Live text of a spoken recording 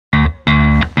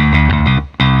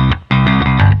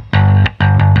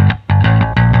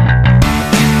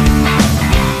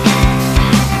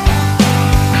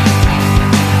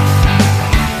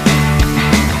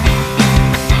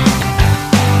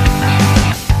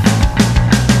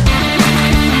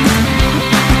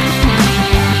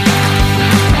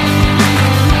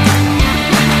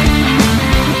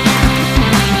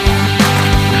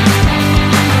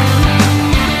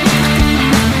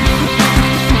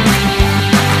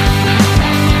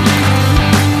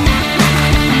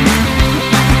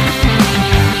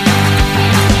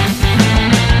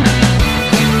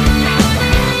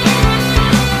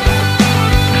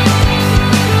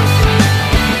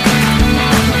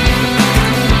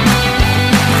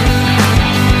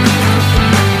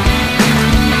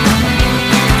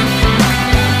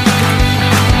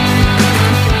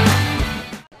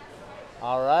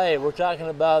talking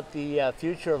about the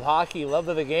future of hockey, love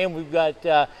of the game. We've got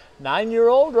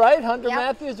 9-year-old, right? Hunter Yep.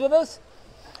 Matthews with us.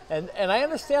 And I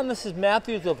understand this is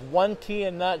Matthews with 1 T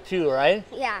and not 2, right?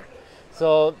 Yeah.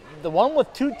 So the one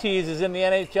with 2 T's is in the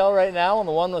NHL right now, and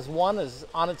the one with 1 is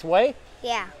on its way.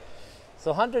 Yeah.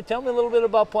 So Hunter, tell me a little bit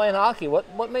about playing hockey.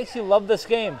 What makes you love this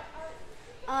game?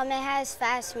 It has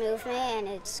fast movement and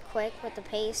it's quick with the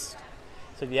pace.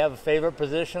 So do you have a favorite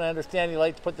position? I understand you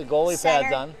like to put the goalie Center.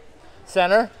 pads on.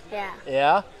 Center? Yeah.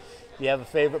 Yeah. Do you have a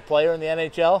favorite player in the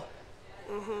NHL?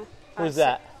 Mhm. Who's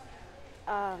that?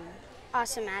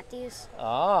 Austin Matthews.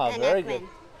 Ah, and very Ekman. good.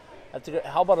 That's a good.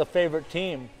 How about a favorite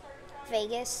team?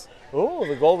 Vegas. Ooh,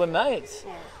 the Golden Knights.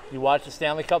 Yeah. You watch the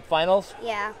Stanley Cup Finals?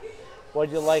 Yeah. What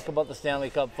did you like about the Stanley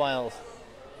Cup Finals?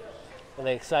 Were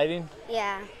they exciting?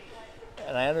 Yeah.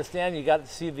 And I understand you got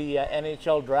to see the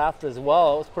NHL draft as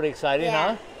well. It was pretty exciting,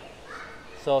 Yeah. huh?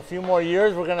 So a few more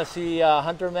years, we're going to see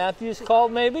Hunter Matthews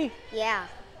called, maybe? Yeah.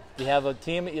 Do you have a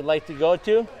team that you'd like to go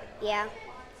to? Yeah.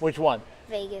 Which one?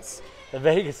 Vegas. The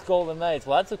Vegas Golden Knights.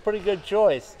 Well, that's a pretty good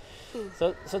choice.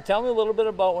 So tell me a little bit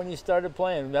about when you started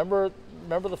playing. Remember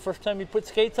the first time you put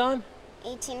skates on?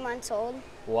 18 months old.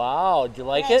 Wow, did you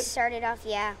like And I it? started off,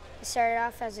 yeah. I started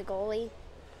off as a goalie.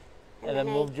 And then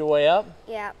moved your way up?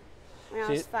 Yeah. When I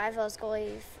So was 5, I was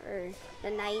goalie for the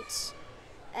Knights.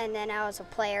 And then I was a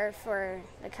player for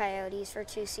the Coyotes for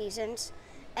 2 seasons.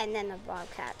 And then the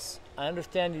Bobcats. I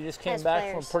understand you just came As back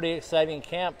players. from a pretty exciting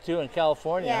camp too in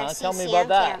California, Yeah, huh? Tell me CCM about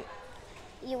that. camp.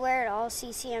 You wear it all,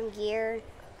 CCM gear,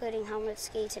 including helmets,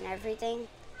 skates, and everything.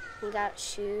 You got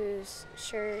shoes,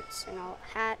 shirts, and all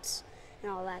hats,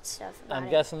 and all that stuff. I'm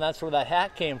guessing that's where that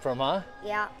hat came from, huh?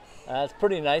 Yeah. That's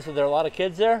pretty nice. Were there a lot of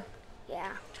kids there?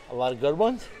 Yeah. A lot of good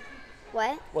ones?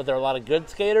 What? Were there a lot of good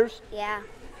skaters? Yeah.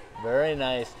 Very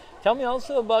nice. Tell me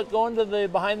also about going to the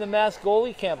behind the mask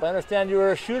goalie camp. I understand you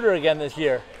were a shooter again this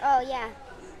year. Oh, yeah.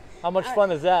 How much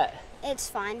fun is that? It's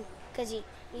fun because you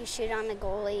shoot on the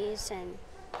goalies and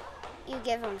you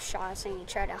give them shots and you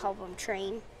try to help them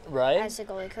train. Right? As the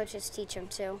goalie coaches teach them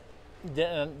too.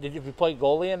 Did you play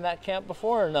goalie in that camp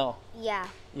before or no? Yeah.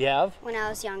 You have? When I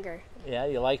was younger. Yeah,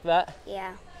 you like that?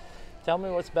 Yeah. Tell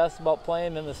me what's best about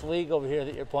playing in this league over here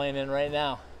that you're playing in right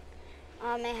now.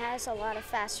 It has a lot of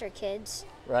faster kids.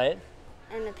 Right?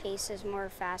 And the pace is more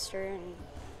faster and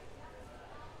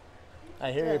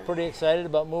I hear you're pretty excited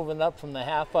about moving up from the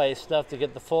half ice stuff to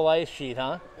get the full ice sheet,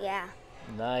 huh? yeah.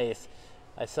 Nice.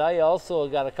 I saw you also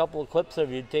got a couple of clips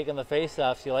of you taking the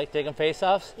face-offs. You like taking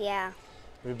face-offs? Yeah.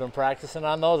 We've been practicing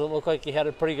on those. It looked like you had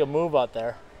a pretty good move out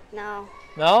there. No.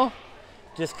 No?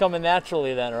 Just coming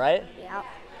naturally then, right? Yeah.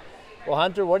 Well,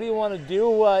 Hunter, what do you want to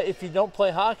do if you don't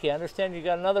play hockey? I understand you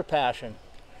got another passion.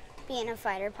 Being a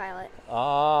fighter pilot.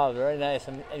 Ah, very nice.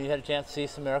 And you had a chance to see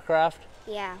some aircraft?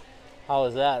 Yeah. How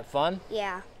was that? Fun?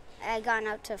 Yeah. I gone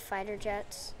up to fighter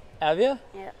jets. Have you?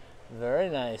 Yep. Very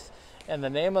nice. And the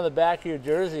name on the back of your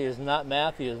jersey is not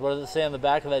Matthews. What does it say on the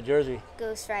back of that jersey?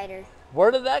 Ghost Rider. Where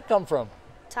did that come from?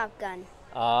 Top Gun.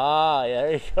 Ah, yeah,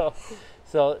 there you go.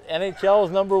 So NHL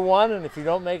is number 1, and if you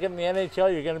don't make it in the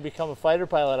NHL, you're going to become a fighter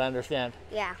pilot, I understand.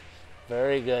 Yeah.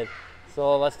 Very good.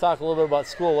 So let's talk a little bit about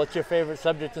school. What's your favorite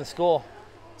subject in school?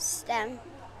 STEM.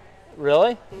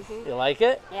 Really? Mhm. You like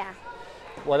it? Yeah.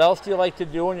 What else do you like to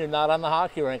do when you're not on the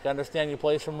hockey rink? I understand you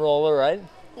play some roller, right?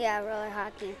 Yeah, roller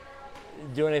hockey.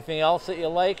 Do anything else that you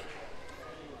like?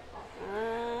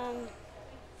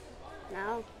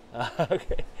 No.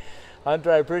 Okay.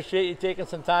 Hunter, I appreciate you taking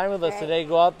some time with us All right. today.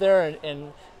 Go out there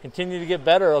and continue to get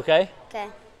better, okay? Okay.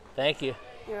 Thank you.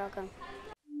 You're welcome.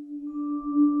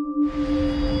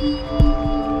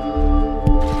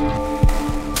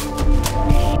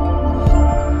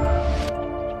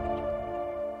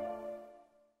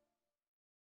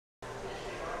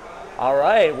 All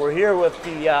right, we're here with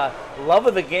the love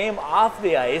of the game off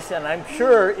the ice, and I'm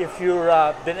sure if you've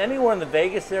been anywhere in the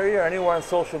Vegas area or anywhere on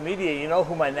social media, you know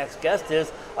who my next guest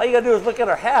is. All you gotta do is look at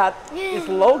her hat. It's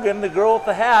Logan, the girl with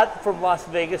the hat from Las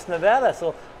Vegas, Nevada.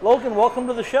 So Logan, welcome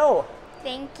to the show.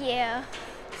 Thank you.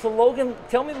 So Logan,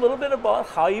 tell me a little bit about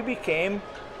how you became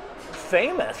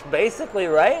famous, basically,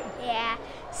 right? Yeah.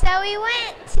 So we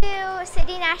went to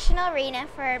City National Arena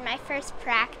for my first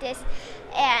practice,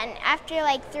 and after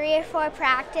like 3 or 4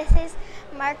 practices,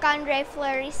 Marc-Andre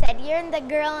Fleury said, "You're the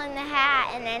girl in the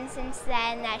hat," and then since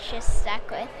then, that's just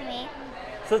stuck with me.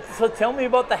 So tell me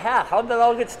about the hat. How did that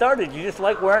all get started? You just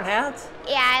like wearing hats?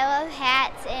 Yeah, I love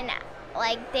hats, and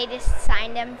like they just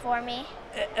signed them for me.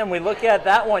 And we look at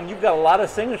that one, you've got a lot of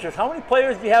signatures. How many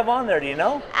players do you have on there, do you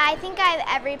know? I think I have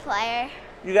every player.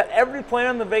 You got every player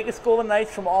on the Vegas Golden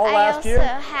Knights from all last year?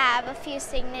 I also have a few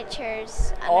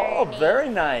signatures Oh, underneath. very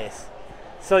nice.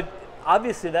 So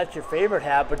obviously that's your favorite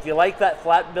hat, but do you like that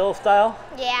flat bill style?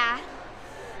 Yeah.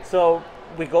 So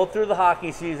we go through the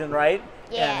hockey season, right?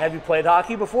 Yeah. And have you played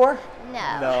hockey before?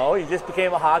 No. No, you just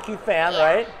became a hockey fan, Yeah.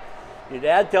 right? Your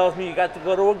dad tells me you got to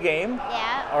go to a game,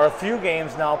 Yeah. or a few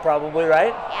games now probably,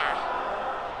 right?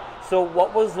 Yeah. So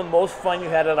what was the most fun you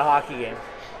had at a hockey game?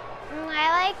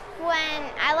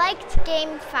 I liked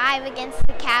Game 5 against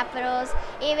the Capitals.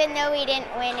 Even though we didn't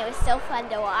win, it was still fun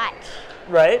to watch.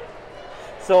 Right?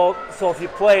 So if you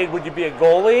played, would you be a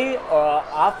goalie, or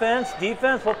offense,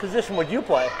 defense? What position would you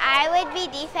play? I would be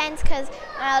defense because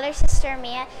my older sister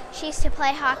Mia, she used to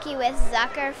play hockey with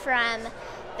Zucker from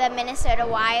the Minnesota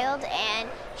Wild, and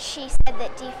she said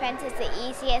that defense is the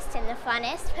easiest and the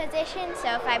funnest position.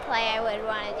 So if I play, I would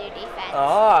want to do defense.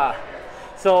 Ah,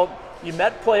 so you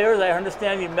met players. I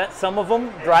understand you met some of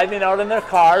them driving out in their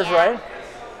cars, Yeah. right?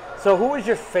 So who was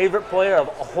your favorite player of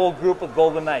a whole group of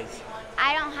Golden Knights?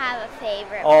 I don't have a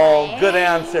favorite Oh, player. good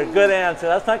answer, good answer.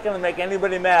 That's not going to make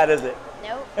anybody mad, is it?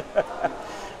 Nope.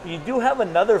 You do have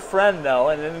another friend, though,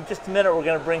 and in just a minute we're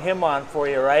going to bring him on for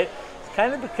you, right? He's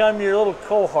kind of become your little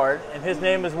cohort, and his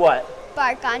name is what?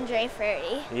 Marc-Andre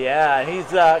Fleury. Yeah, and he's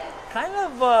kind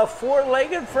of a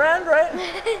four-legged friend, right?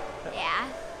 Yeah.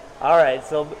 All right,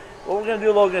 so what we're going to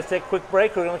do, Logan, is take a quick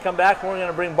break. We're going to come back, and we're going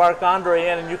to bring Marc-Andre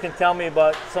in, and you can tell me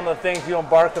about some of the things you and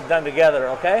Bark have done together,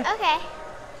 okay? Okay.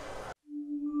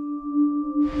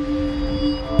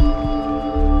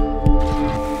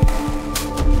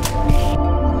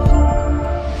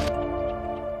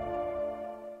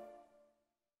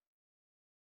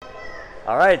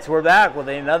 All right, so we're back with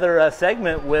another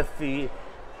segment with the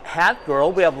hat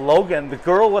girl. We have Logan, the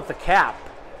girl with the cap.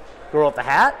 Girl with the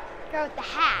hat? Girl with the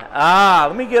hat. Ah,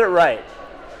 let me get it right.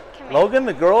 Come here. Logan,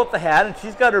 the girl with the hat, and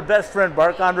she's got her best friend,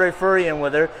 Marc-Andre Fleury, in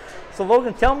with her. So,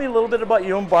 Logan, tell me a little bit about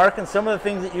you and Bark and some of the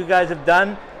things that you guys have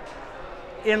done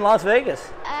in Las Vegas.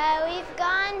 We've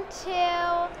gone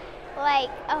to like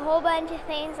a whole bunch of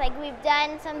things. Like we've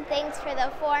done some things for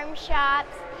the form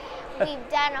shops. We've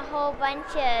done a whole bunch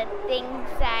of things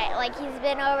that, like, he's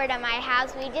been over to my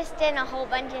house. We just did a whole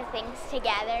bunch of things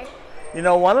together. You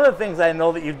know, one of the things I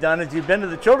know that you've done is you've been to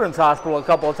the Children's Hospital a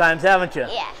couple of times, haven't you?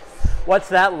 Yes. What's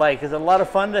that like? Is it a lot of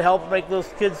fun to help make those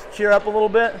kids cheer up a little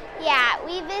bit? Yeah,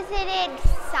 we visited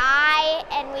Cy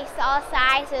and we saw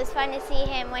Cy, so it was fun to see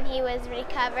him when he was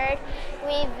recovered.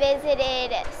 We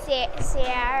visited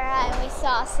Sierra and we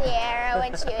saw Sierra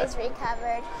when she was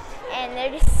recovered. And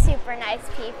they're just super nice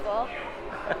people.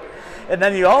 And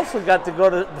then you also got to go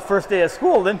to the first day of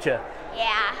school, didn't you?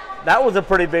 Yeah. That was a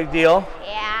pretty big deal.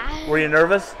 Yeah. Were you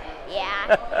nervous?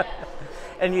 Yeah.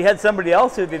 And you had somebody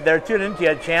else with you there too, didn't you?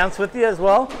 You had Chance with you as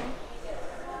well?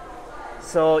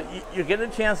 So you're getting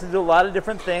a chance to do a lot of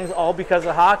different things, all because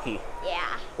of hockey. Yeah.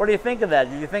 What do you think of that?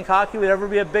 Did you think hockey would ever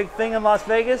be a big thing in Las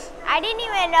Vegas? I didn't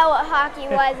even know what hockey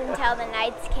was until the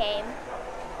Knights came.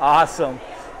 Awesome.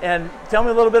 And tell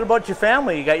me a little bit about your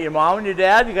family. You got your mom and your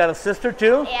dad. You got a sister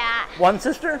too? Yeah. One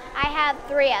sister? I have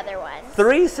 3 other ones.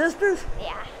 3 sisters?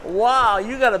 Yeah. Wow,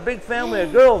 you got a big family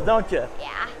of girls, don't you?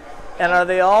 Yeah. And are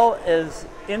they all as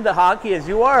into hockey as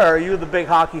you are, or are you the big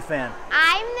hockey fan?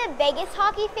 I'm the biggest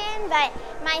hockey fan, but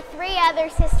my 3 other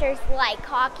sisters like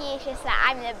hockey. It's just that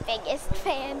I'm the biggest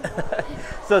fan.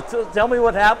 So tell me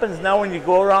what happens now when you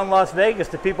go around Las Vegas.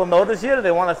 Do people notice you? Do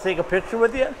they want to take a picture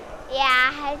with you?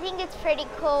 Yeah, I think it's pretty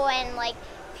cool when like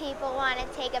people want to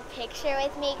take a picture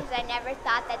with me because I never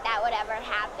thought that that would ever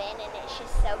happen, and it's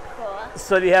just so cool.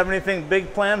 So do you have anything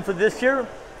big planned for this year?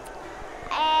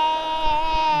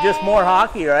 Just more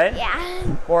hockey, right?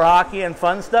 Yeah. More hockey and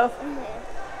fun stuff?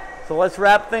 So let's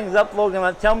wrap things up,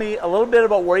 Logan. Tell me a little bit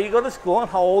about where you go to school and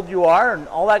how old you are and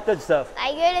all that good stuff.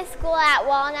 I go to school at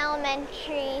Wallen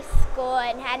Elementary School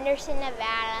in Henderson,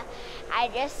 Nevada. I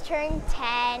just turned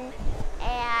 10,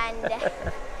 and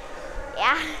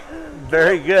yeah.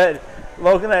 Very good.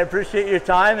 Logan, I appreciate your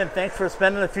time, and thanks for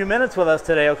spending a few minutes with us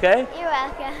today, okay? You're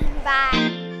welcome.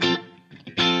 Bye.